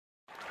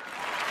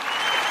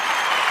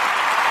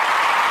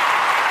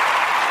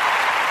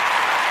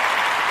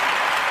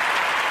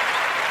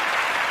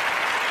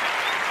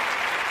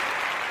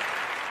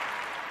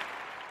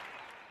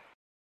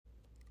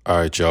All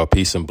right, y'all.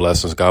 Peace and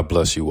blessings. God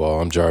bless you all.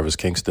 I'm Jarvis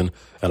Kingston,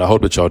 and I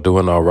hope that y'all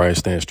doing all right,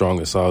 staying strong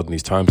and solid in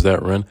these times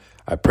that we're in.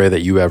 I pray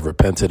that you have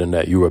repented and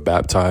that you were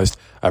baptized.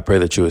 I pray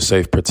that you are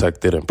safe,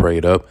 protected, and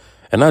prayed up.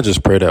 And I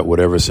just pray that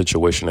whatever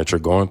situation that you're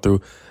going through,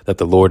 that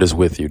the Lord is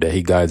with you, that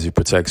he guides you,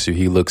 protects you,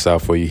 he looks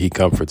out for you, he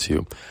comforts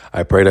you.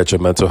 I pray that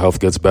your mental health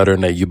gets better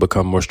and that you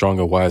become more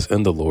strong and wise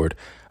in the Lord.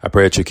 I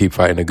pray that you keep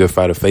fighting a good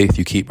fight of faith.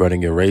 You keep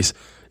running your race.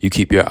 You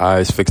keep your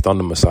eyes fixed on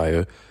the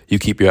Messiah. You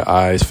keep your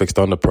eyes fixed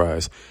on the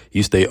prize.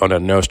 You stay on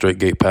that narrow, straight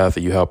gate path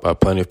that you help out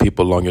plenty of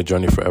people along your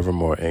journey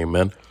forevermore.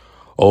 Amen.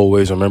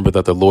 Always remember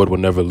that the Lord will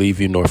never leave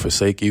you nor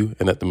forsake you,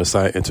 and that the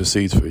Messiah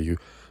intercedes for you.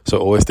 So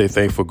always stay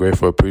thankful,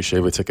 grateful,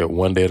 appreciative, take it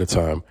one day at a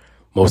time.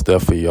 Most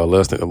definitely, y'all.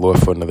 Let us thank the Lord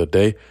for another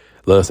day.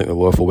 Let us thank the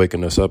Lord for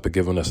waking us up and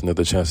giving us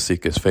another chance to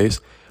seek his face.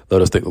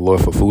 Let us thank the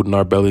Lord for food in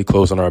our belly,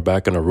 clothes on our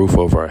back, and a roof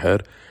over our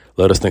head.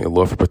 Let us thank the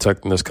Lord for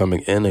protecting us coming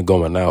in and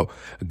going out,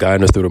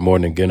 guiding us through the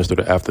morning, getting us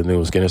through the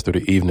afternoons, getting us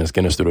through the evenings,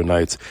 getting us through the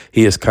nights.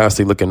 He is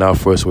constantly looking out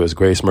for us with his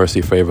grace,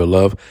 mercy, favor,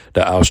 love,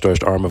 the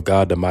outstretched arm of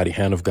God, the mighty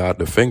hand of God,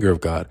 the finger of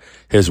God,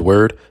 his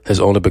word, his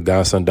only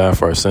begotten son died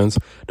for our sins.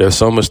 There's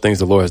so much things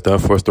the Lord has done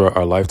for us throughout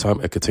our lifetime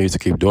and continues to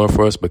keep doing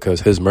for us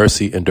because his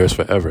mercy endures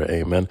forever.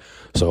 Amen.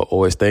 So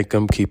always thank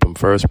him, keep him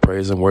first,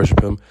 praise him,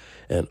 worship him,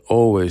 and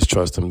always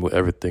trust him with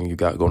everything you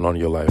got going on in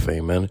your life.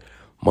 Amen.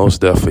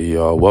 Most definitely,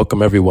 y'all.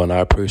 Welcome, everyone. I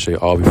appreciate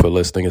all of you for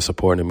listening and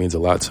supporting. It means a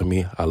lot to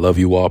me. I love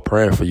you all,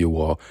 praying for you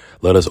all.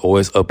 Let us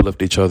always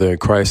uplift each other in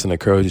Christ and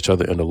encourage each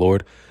other in the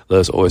Lord.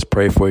 Let us always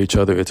pray for each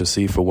other,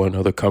 intercede for one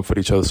another, comfort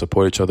each other,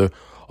 support each other,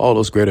 all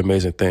those great,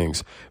 amazing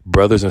things.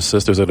 Brothers and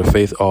sisters of the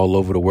faith all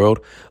over the world,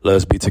 let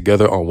us be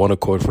together on one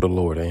accord for the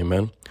Lord.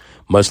 Amen.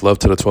 Much love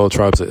to the 12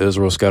 tribes of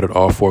Israel scattered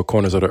all four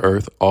corners of the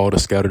earth, all the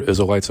scattered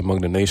Israelites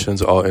among the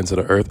nations, all ends of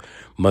the earth.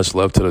 Much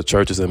love to the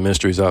churches and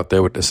ministries out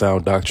there with the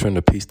sound doctrine,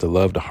 the peace, the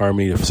love, the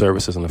harmony, the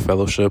services, and the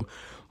fellowship.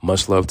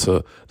 Much love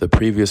to the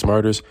previous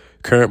martyrs,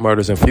 current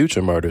martyrs, and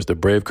future martyrs, the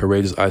brave,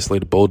 courageous,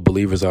 isolated, bold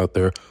believers out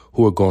there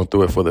who are going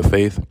through it for the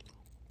faith,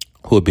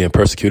 who are being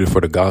persecuted for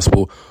the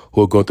gospel,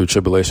 who are going through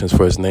tribulations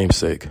for his name's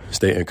sake.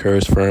 Stay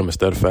encouraged, firm, and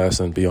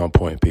steadfast, and be on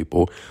point,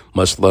 people.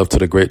 Much love to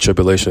the great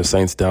tribulation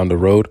saints down the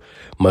road.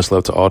 Much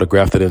love to all the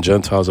grafted in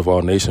Gentiles of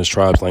all nations,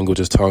 tribes,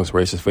 languages, tongues,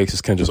 races,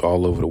 faces, kindreds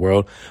all over the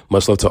world.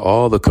 Much love to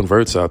all the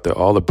converts out there,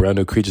 all the brand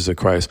new creatures of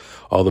Christ,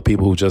 all the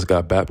people who just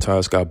got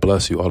baptized, God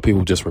bless you. All the people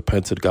who just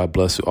repented, God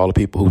bless you. All the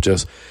people who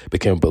just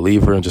became a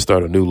believer and just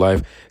started a new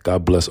life,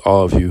 God bless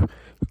all of you.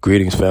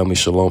 Greetings, family,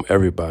 shalom,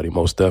 everybody,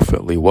 most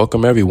definitely.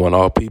 Welcome, everyone,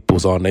 all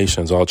peoples, all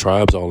nations, all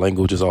tribes, all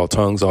languages, all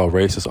tongues, all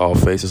races, all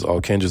faces, all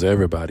kindreds,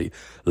 everybody.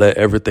 Let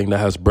everything that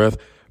has breath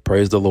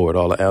praise the Lord.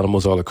 All the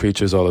animals, all the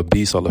creatures, all the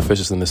beasts, all the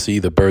fishes in the sea,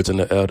 the birds in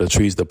the air, the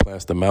trees, the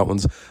plants, the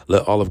mountains.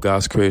 Let all of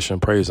God's creation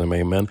praise him.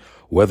 Amen.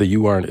 Whether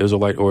you are an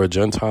Israelite or a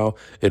Gentile,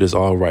 it is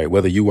all right.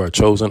 Whether you are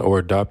chosen or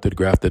adopted,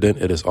 grafted in,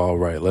 it is all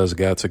right. Let's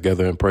gather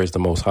together and praise the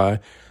Most High.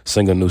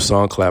 Sing a new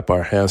song, clap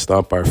our hands,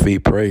 stomp our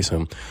feet, praise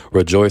him.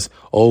 Rejoice,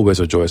 always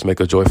rejoice. Make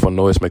a joyful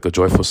noise, make a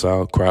joyful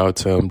sound. Crowd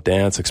to him,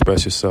 dance,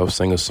 express yourself,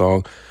 sing a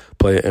song,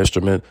 play an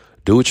instrument.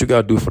 Do what you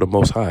got to do for the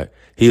Most High.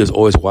 He is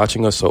always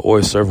watching us, so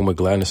always serve him with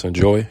gladness and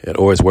joy, and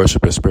always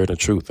worship in spirit and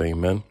truth.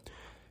 Amen.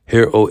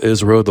 Hear, O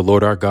Israel, the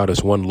Lord our God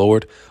is one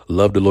Lord.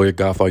 Love the Lord your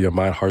God with all your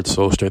mind, heart,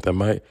 soul, strength, and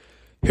might.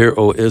 Hear,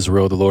 O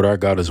Israel, the Lord our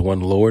God is one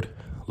Lord.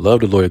 Love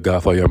the Lord your God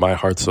with all your mind,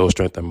 heart, soul,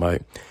 strength, and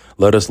might.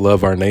 Let us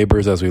love our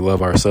neighbors as we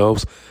love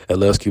ourselves, and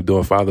let us keep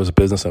doing Father's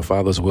business and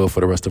Father's will for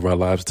the rest of our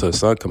lives until the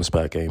Son comes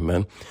back.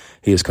 Amen.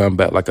 He has come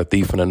back like a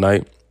thief in the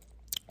night.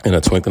 In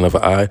a twinkling of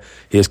an eye,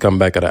 he has come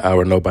back at an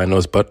hour nobody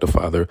knows but the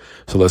Father.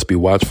 So let's be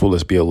watchful,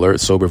 let's be alert,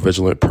 sober,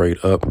 vigilant, prayed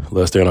up.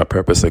 Let's stay on our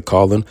purpose and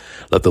calling.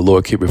 Let the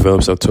Lord keep revealing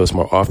himself to us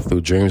more often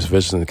through dreams,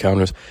 visions,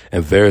 encounters,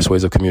 and various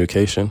ways of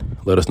communication.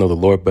 Let us know the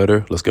Lord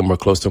better. Let's get more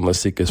close to him. Let's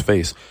seek his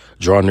face.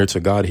 Draw near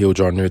to God. He will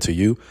draw near to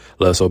you.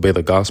 Let us obey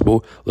the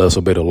gospel. Let us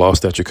obey the law,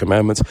 statute,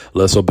 commandments.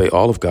 Let us obey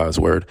all of God's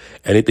word.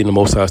 Anything the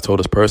Most High has told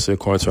us personally,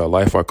 according to our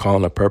life, our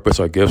calling, our purpose,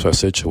 our gifts, our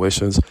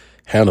situations,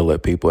 handle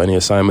it, people. Any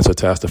assignments or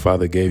tasks the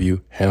Father gave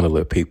you, handle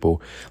it,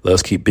 people. Let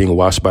us keep being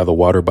washed by the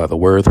water, by the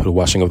word, through the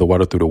washing of the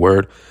water through the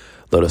word.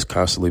 Let us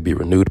constantly be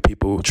renewed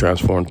people,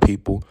 transformed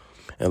people,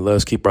 and let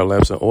us keep our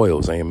lamps and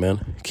oils.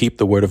 Amen. Keep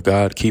the word of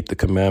God, keep the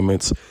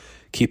commandments,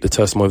 keep the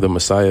testimony of the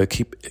Messiah,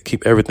 keep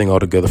everything all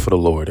together for the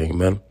Lord.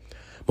 Amen.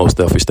 Most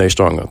definitely stay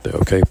strong out there,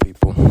 okay,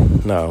 people?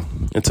 Now,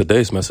 in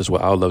today's message,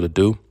 what I would love to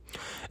do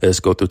is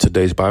go through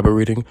today's Bible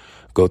reading,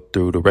 go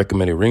through the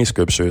recommended reading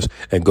scriptures,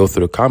 and go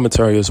through the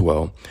commentary as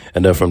well.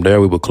 And then from there,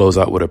 we will close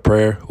out with a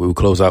prayer. We will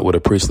close out with a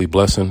priestly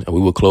blessing, and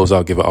we will close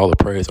out giving all the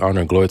praise,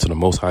 honor, and glory to the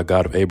Most High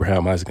God of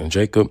Abraham, Isaac, and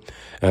Jacob,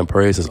 and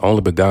praise his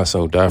only begotten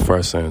Son who died for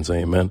our sins.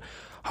 Amen.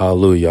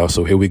 Hallelujah, y'all.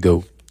 So here we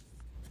go.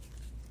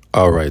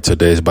 All right,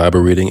 today's Bible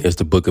reading is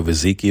the book of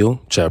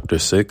Ezekiel, chapter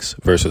 6,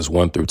 verses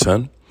 1 through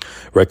 10.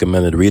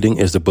 Recommended reading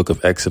is the book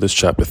of Exodus,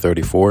 chapter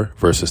 34,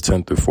 verses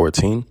 10 through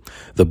 14,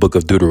 the book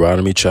of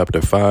Deuteronomy,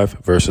 chapter 5,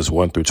 verses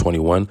 1 through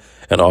 21,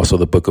 and also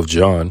the book of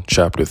John,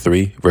 chapter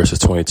 3, verses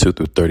 22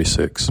 through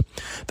 36.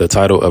 The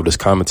title of this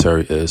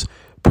commentary is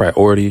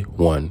Priority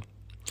 1.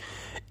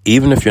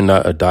 Even if you're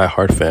not a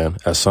die-hard fan,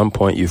 at some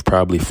point you've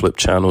probably flipped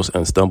channels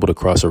and stumbled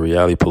across a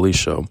reality police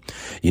show.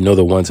 You know,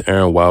 the ones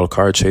airing wild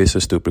car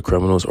chases, stupid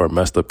criminals, or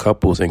messed up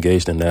couples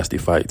engaged in nasty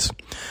fights.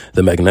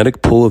 The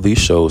magnetic pull of these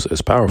shows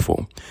is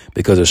powerful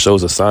because it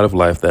shows a side of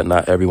life that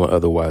not everyone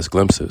otherwise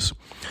glimpses.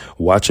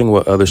 Watching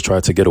what others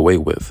try to get away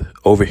with,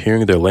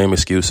 overhearing their lame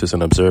excuses,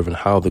 and observing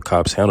how the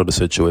cops handle the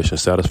situation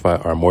satisfy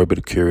our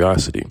morbid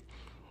curiosity.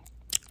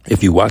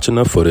 If you watch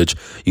enough footage,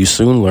 you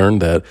soon learn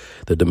that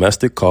the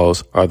domestic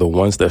calls are the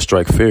ones that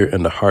strike fear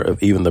in the heart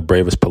of even the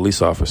bravest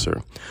police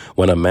officer.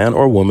 When a man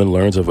or woman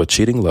learns of a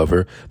cheating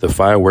lover, the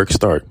fireworks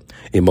start.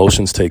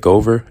 Emotions take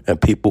over,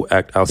 and people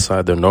act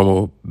outside their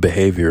normal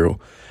behavioral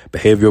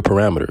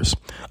parameters.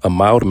 A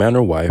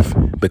mild-mannered wife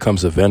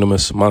becomes a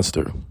venomous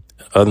monster,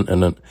 and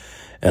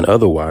an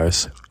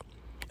otherwise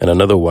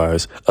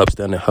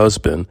upstanding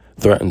husband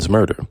threatens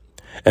murder.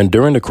 And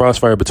during the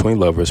crossfire between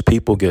lovers,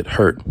 people get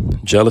hurt.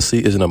 Jealousy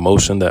is an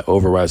emotion that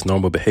overrides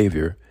normal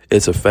behavior.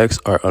 Its effects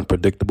are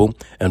unpredictable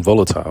and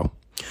volatile.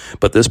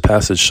 But this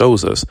passage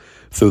shows us,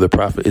 through the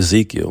prophet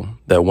Ezekiel,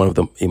 that one of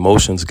the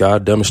emotions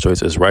God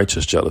demonstrates is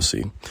righteous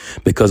jealousy.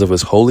 Because of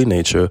his holy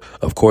nature,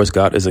 of course,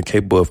 God isn't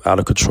capable of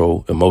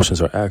out-of-control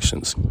emotions or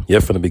actions.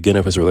 Yet from the beginning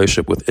of his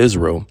relationship with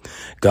Israel,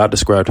 God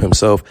described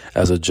himself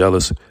as a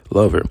jealous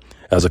lover,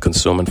 as a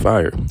consuming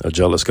fire, a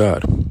jealous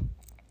God.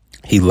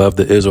 He loved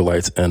the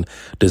Israelites and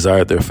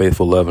desired their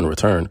faithful love in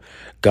return.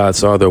 God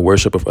saw their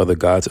worship of other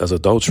gods as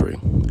adultery.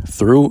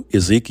 Through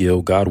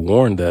Ezekiel, God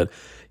warned that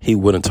he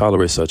wouldn't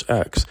tolerate such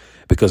acts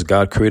because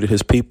God created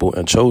his people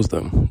and chose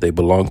them. They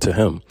belonged to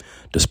him.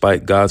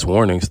 Despite God's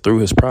warnings through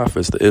his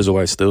prophets, the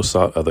Israelites still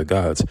sought other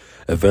gods.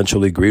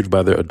 Eventually, grieved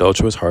by their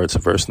adulterous hearts,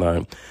 verse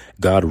 9,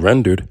 God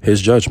rendered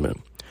his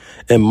judgment.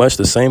 In much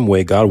the same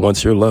way, God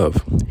wants your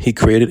love. He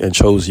created and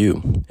chose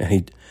you,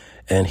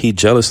 and he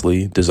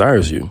jealously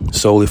desires you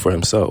solely for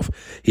himself.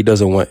 He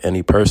doesn't want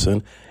any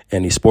person,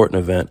 any sporting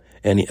event,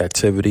 any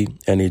activity,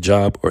 any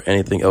job, or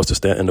anything else to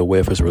stand in the way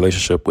of his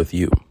relationship with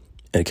you.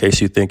 In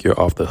case you think you're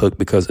off the hook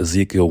because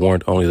Ezekiel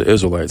warned only the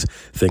Israelites,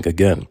 think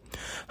again.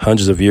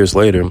 Hundreds of years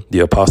later, the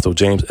Apostle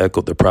James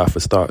echoed the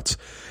prophet's thoughts.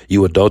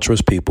 You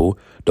adulterous people,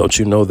 don't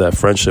you know that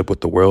friendship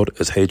with the world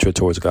is hatred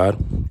towards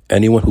God?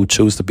 Anyone who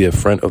chooses to be a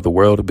friend of the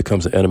world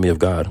becomes an enemy of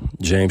God.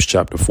 James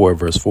chapter 4,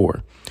 verse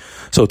 4.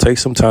 So take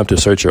some time to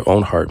search your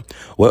own heart.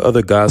 What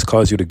other gods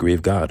cause you to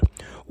grieve God?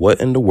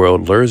 What in the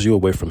world lures you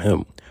away from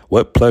him?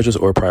 What pleasures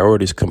or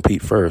priorities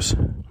compete for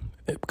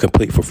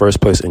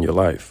first place in your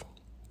life?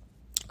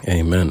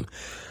 Amen.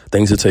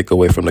 Things to take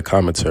away from the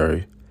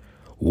commentary.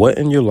 What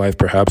in your life,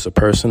 perhaps a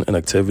person, an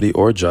activity,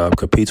 or a job,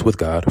 competes with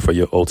God for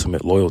your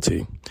ultimate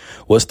loyalty?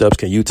 What steps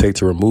can you take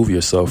to remove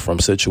yourself from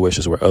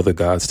situations where other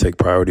gods take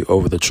priority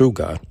over the true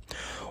God?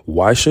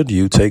 Why should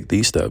you take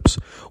these steps?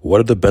 What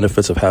are the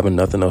benefits of having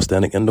nothing else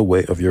standing in the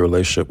way of your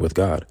relationship with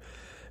God?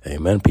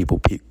 Amen.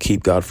 People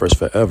keep God first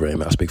forever.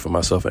 Amen. I speak for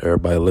myself and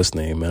everybody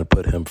listening. Amen.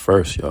 Put him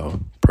first, y'all.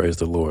 Praise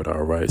the Lord.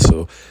 All right.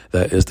 So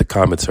that is the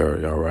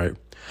commentary. All right.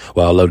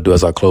 What I love to do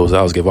as I close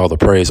out is give all the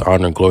praise,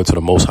 honor, and glory to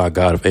the Most High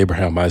God of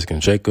Abraham, Isaac,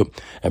 and Jacob,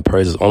 and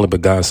praise his only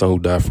begotten Son who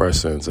died for our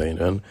sins.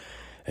 Amen.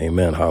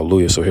 Amen.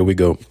 Hallelujah. So here we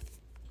go.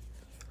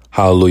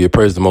 Hallelujah.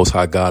 Praise the Most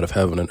High God of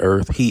heaven and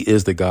earth. He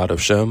is the God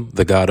of Shem,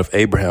 the God of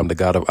Abraham, the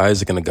God of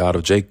Isaac, and the God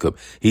of Jacob.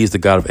 He is the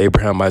God of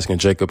Abraham, Isaac, and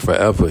Jacob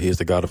forever. He is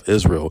the God of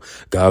Israel,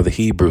 God of the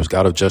Hebrews,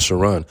 God of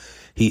Jeshurun.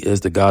 He is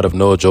the God of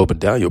Noah, Job, and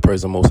Daniel.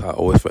 Praise the Most High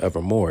always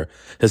forevermore.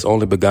 His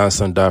only begotten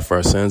Son died for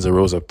our sins and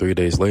rose up 3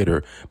 days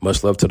later.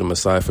 Much love to the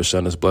Messiah for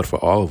shedding his blood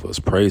for all of us.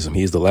 Praise him.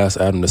 He's the last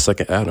Adam, the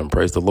second Adam.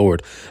 Praise the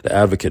Lord, the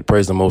advocate.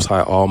 Praise the Most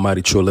High,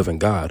 almighty, true, living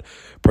God.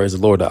 Praise the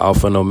Lord, the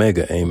Alpha and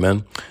Omega.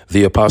 Amen.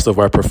 The apostle of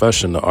our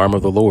profession, the arm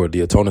of the Lord,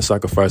 the atoning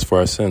sacrifice for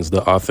our sins,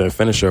 the author and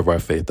finisher of our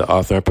faith, the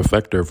author and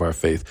perfecter of our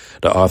faith,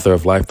 the author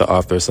of life, the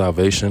author of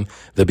salvation,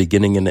 the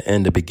beginning and the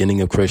end, the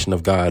beginning of creation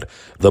of God,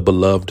 the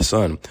beloved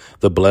Son,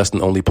 the blessed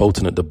and only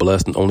potentate, the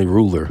blessed and only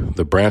ruler,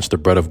 the branch, the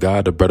bread of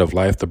God, the bread of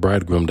life, the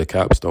bridegroom, the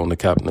capstone, the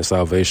captain of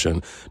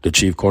salvation, the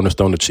chief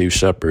cornerstone, the chief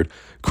shepherd,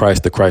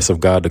 Christ, the Christ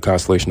of God, the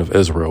consolation of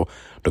Israel,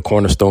 the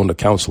cornerstone, the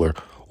counselor,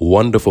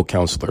 wonderful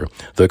counselor,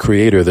 the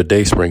creator, the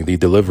dayspring, the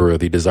deliverer,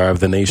 the desire of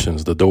the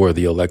nations, the door,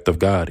 the elect of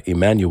God,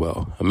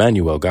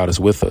 Emmanuel, God is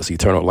with us,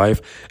 eternal life,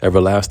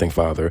 everlasting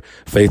Father,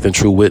 faith and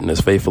true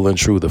witness, faithful and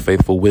true, the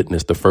faithful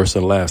witness, the first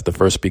and last, the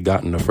first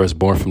begotten, the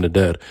firstborn from the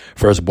dead,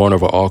 firstborn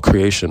over all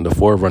creation, the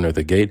forerunner,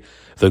 the gate,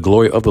 the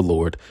glory of the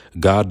Lord,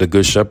 God, the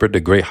good shepherd, the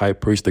great high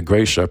priest, the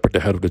great shepherd, the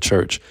head of the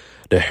church,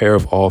 the hair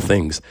of all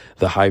things,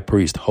 the high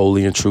priest,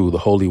 holy and true, the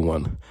holy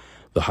one,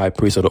 the high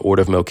priest of the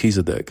order of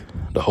Melchizedek,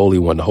 the Holy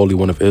One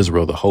of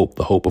Israel, the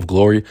hope of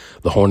glory,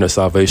 the horn of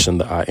salvation,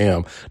 the I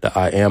am that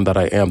I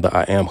am, the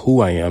I am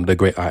who I am, the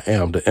great I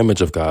am, the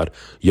image of God,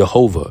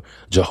 Jehovah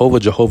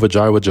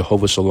Jireh,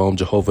 Jehovah Shalom,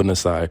 Jehovah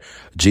Nisai,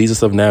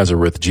 Jesus of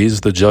Nazareth,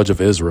 Jesus the judge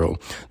of Israel,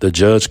 the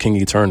judge, King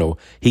eternal.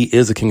 He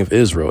is the King of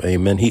Israel.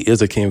 Amen. He is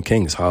the King of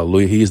kings.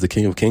 Hallelujah. He is the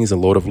King of kings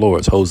and Lord of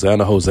lords.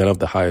 Hosanna, Hosanna of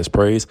the highest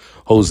praise.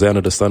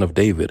 Hosanna, the Son of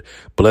David.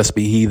 Blessed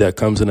be he that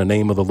comes in the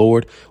name of the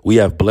Lord. We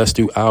have blessed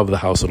you out of the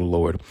house of the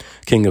Lord.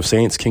 King of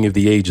saints, King of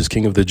the ages,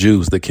 King of the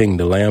Jews, the King,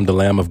 the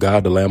Lamb of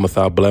God, the Lamb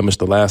without blemish,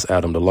 the last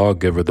Adam, the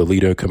lawgiver, the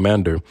leader and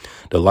commander,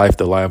 the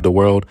life of the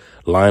world,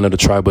 Lion of the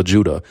tribe of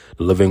Judah,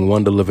 the living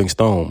one, the living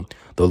stone.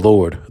 The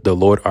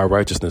Lord our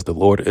righteousness. The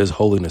Lord is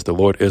holiness. The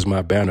Lord is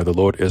my banner. The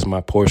Lord is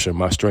my portion,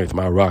 my strength,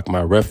 my rock,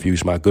 my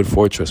refuge, my good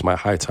fortress, my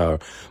high tower,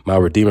 my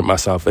redeemer, my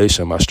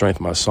salvation, my strength,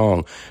 my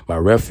song, my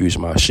refuge,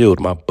 my shield,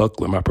 my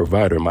buckler, my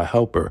provider, my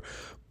helper.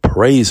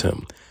 Praise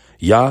him.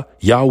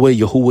 Yahweh,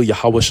 Yahuwah,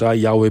 Yahweh Shai,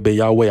 Yahweh Be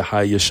Yahweh,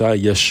 Hai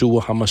Yeshai,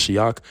 Yeshua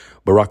HaMashiach,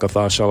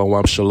 Barakatha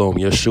Shalom Shalom,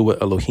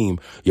 Yeshua Elohim,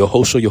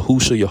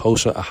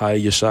 Yehosha,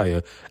 Ahai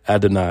Yeshaya,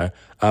 Adonai,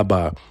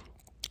 Abba.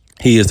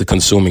 He is the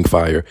consuming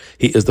fire.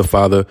 He is the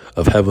Father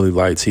of heavenly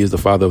lights. He is the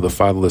Father of the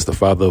fatherless, the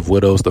Father of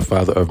widows, the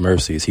Father of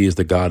mercies. He is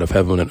the God of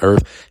heaven and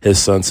earth.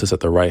 His Son sits at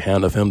the right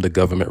hand of him. The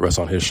government rests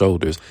on his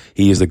shoulders.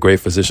 He is the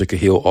great physician, could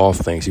heal all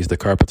things. He's the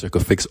carpenter,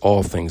 could fix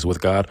all things. With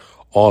God,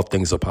 all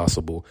things are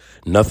possible.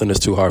 Nothing is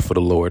too hard for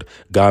the Lord.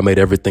 God made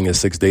everything in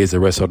 6 days.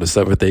 The rest on the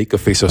seventh day. He could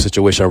fix your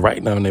situation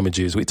right now in the name of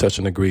Jesus. We touch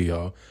and agree,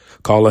 y'all.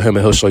 Call on him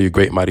and he'll show you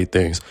great mighty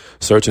things.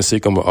 Search and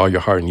seek him with all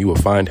your heart and you will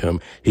find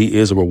him. He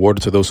is a rewarder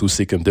to those who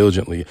seek him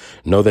diligently.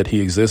 Know that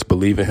he exists.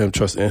 Believe in him.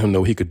 Trust in him. Know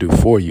what he could do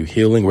for you.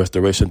 Healing,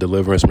 restoration,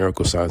 deliverance,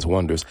 miracle, signs,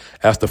 wonders.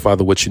 Ask the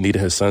Father what you need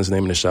in his Son's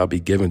name and it shall be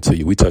given to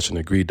you. We touch and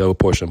agree. Double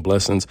portion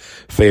blessings,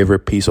 favor,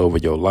 peace over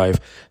your life,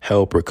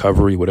 help,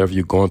 recovery, whatever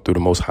you're going through, the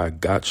Most High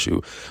got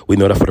you. We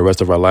know that for the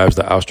rest of our lives,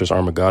 the outstretched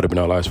arm of God will be in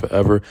our lives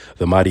forever.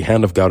 The mighty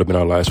hand of God will be in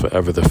our lives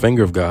forever. The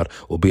finger of God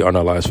will be on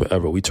our lives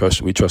forever. We trust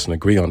and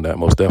agree on that.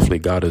 Most definitely,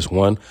 God is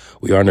one.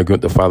 We are in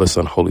agreement with the Father,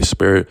 Son, Holy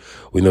Spirit.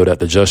 We know that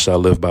the just shall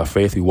live by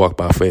faith. We walk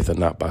by faith and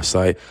not by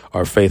sight.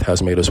 Our faith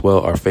has made us well.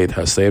 Our faith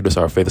has saved us.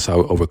 Our faith is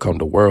how we overcome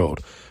the world.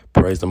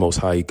 Praise the Most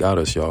High. He got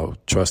us, y'all.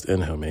 Trust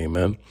in him.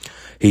 Amen.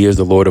 He is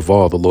the Lord of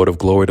all, the Lord of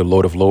glory, the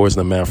Lord of lords,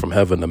 the man from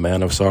heaven, the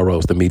man of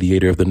sorrows, the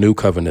mediator of the new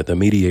covenant, the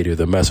mediator,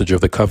 the messenger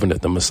of the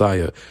covenant, the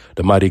Messiah,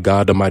 the mighty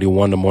God, the mighty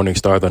one, the morning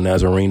star, the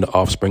Nazarene, the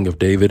offspring of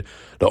David,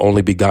 the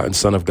only begotten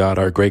Son of God,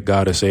 our great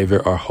God and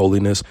Savior, our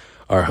holiness,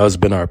 our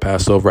husband, our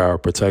Passover, our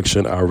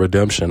protection, our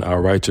redemption,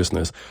 our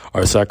righteousness,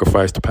 our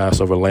sacrifice, the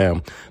Passover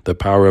lamb, the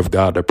power of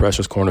God, the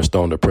precious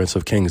cornerstone, the Prince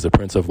of Kings, the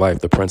Prince of Life,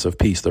 the Prince of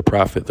Peace, the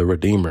prophet, the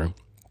Redeemer,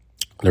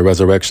 the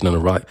resurrection and the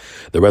right,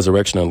 the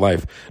resurrection and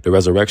life, the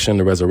resurrection,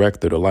 the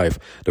resurrector, the life,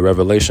 the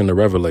revelation, the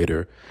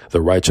revelator,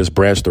 the righteous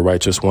branch, the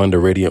righteous one, the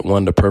radiant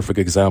one, the perfect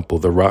example,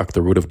 the rock,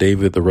 the root of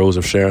David, the rose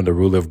of Sharon, the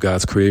ruler of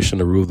God's creation,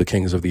 the ruler of the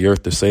kings of the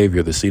earth, the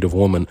savior, the seed of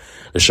woman,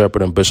 the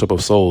shepherd and bishop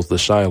of souls, the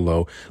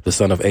Shiloh, the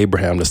son of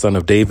Abraham, the son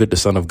of David, the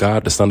son of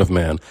God, the son of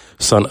man,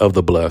 son of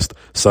the blessed,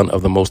 son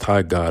of the most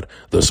high God,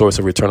 the source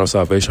of eternal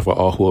salvation for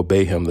all who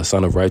obey him, the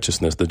son of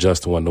righteousness, the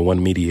just one, the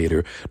one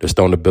mediator, the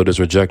stone the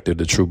builders rejected,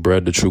 the true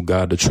bread, the true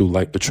God, the true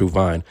light, the true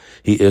vine.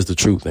 He is the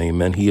truth.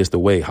 Amen. He is the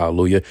way.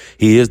 Hallelujah.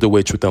 He is the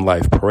way, truth, and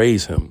life.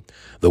 Praise him.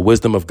 The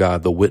wisdom of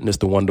God, the witness,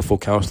 the wonderful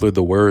counselor,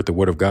 the word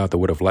of God, the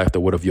word of life,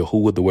 the word of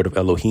Yahuwah, the word of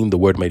Elohim, the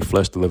word made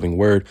flesh, the living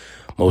word.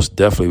 Most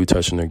definitely we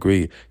touch and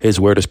agree. His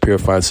word is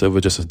purified silver,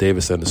 just as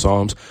David said in the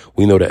Psalms.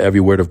 We know that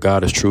every word of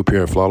God is true,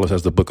 pure, and flawless,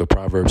 as the book of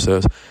Proverbs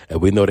says.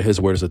 And we know that his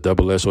word is a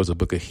double-edged sword, as the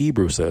book of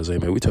Hebrews says.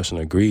 Amen. We touch and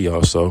agree,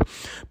 y'all. So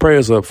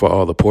prayers up for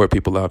all the poor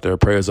people out there.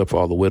 Prayers up for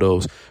all the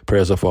widows.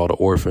 Prayers up for all the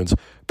orphans.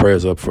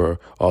 Prayers up for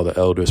all the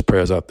elders.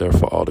 Prayers out there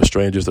for all the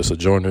strangers, the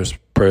sojourners.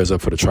 Prayers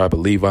up for the tribe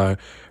of Levi.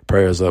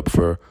 Prayers up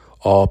for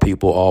all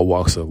people, all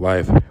walks of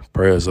life.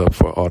 Prayers up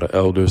for all the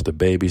elders, the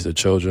babies, the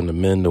children, the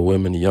men, the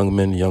women, the young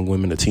men, the young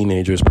women, the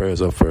teenagers.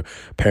 Prayers up for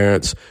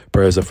parents.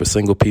 Prayers up for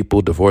single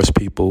people, divorced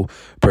people.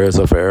 Prayers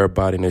up for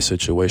everybody in their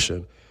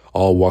situation.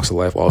 All walks of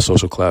life, all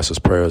social classes,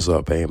 prayers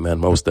up. Amen.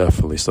 Most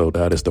definitely. So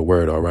that is the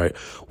word. All right.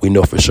 We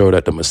know for sure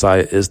that the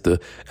Messiah is the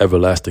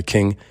everlasting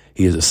King.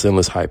 He is a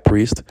sinless high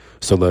priest.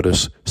 So let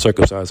us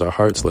circumcise our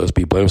hearts. Let us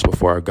be blameless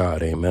before our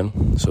God.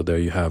 Amen. So there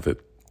you have it.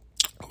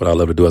 What I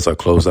love to do as I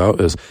close out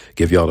is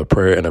give y'all a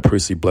prayer and a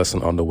priestly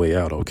blessing on the way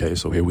out. Okay.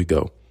 So here we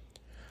go.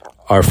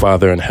 Our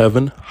Father in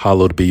heaven,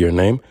 hallowed be your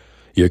name.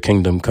 Your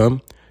kingdom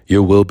come.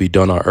 Your will be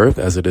done on earth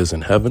as it is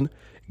in heaven.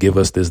 Give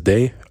us this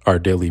day our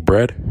daily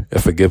bread,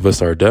 and forgive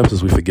us our debts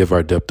as we forgive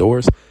our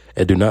debtors.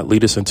 And do not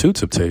lead us into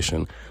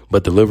temptation,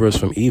 but deliver us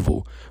from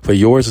evil. For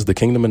yours is the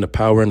kingdom and the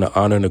power and the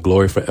honor and the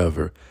glory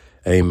forever.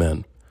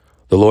 Amen.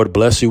 The Lord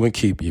bless you and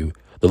keep you.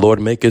 The Lord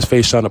make his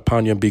face shine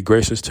upon you and be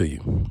gracious to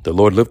you. The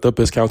Lord lift up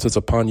his countenance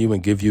upon you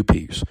and give you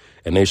peace.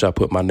 And they shall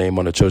put my name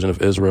on the children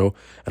of Israel,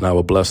 and I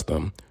will bless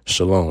them.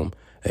 Shalom.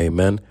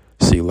 Amen.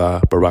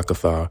 Selah,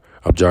 Barakatha.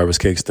 I'm Jarvis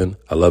Kingston.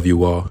 I love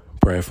you all.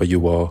 Praying for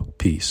you all.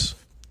 Peace.